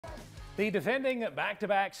The defending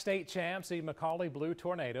back-to-back state champs, the McCallie Blue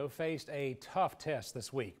Tornado, faced a tough test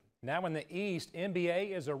this week. Now in the East,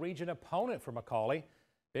 MBA is a region opponent for McCallie.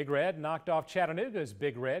 Big Red knocked off Chattanooga's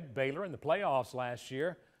Big Red Baylor in the playoffs last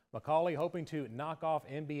year. McCallie hoping to knock off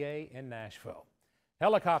MBA in Nashville.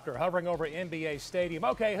 Helicopter hovering over MBA Stadium.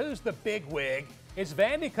 Okay, who's the big wig? It's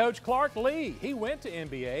Vandy coach Clark Lee. He went to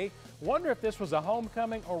MBA. Wonder if this was a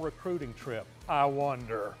homecoming or recruiting trip. I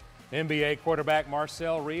wonder. MBA quarterback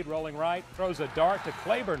Marcel Reed rolling right, throws a dart to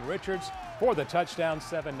Claiborne Richards for the touchdown,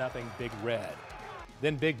 7-0 Big Red.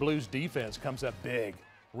 Then Big Blue's defense comes up big.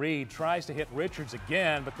 Reed tries to hit Richards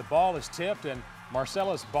again, but the ball is tipped and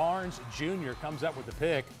Marcellus Barnes Jr. comes up with the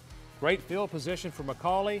pick. Great field position for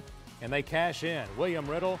McCallie, and they cash in. William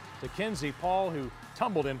Riddle to Kenzie Paul, who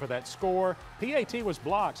tumbled in for that score. PAT was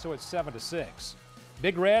blocked, so it's 7-6.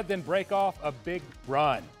 Big Red then break off a big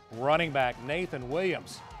run. Running back Nathan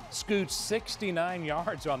Williams scoots 69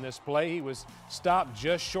 yards on this play. He was stopped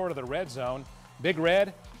just short of the red zone. Big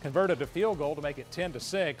Red converted a field goal to make it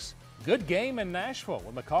 10-6. Good game in Nashville,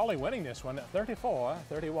 with McCallie winning this one at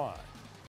 34-31.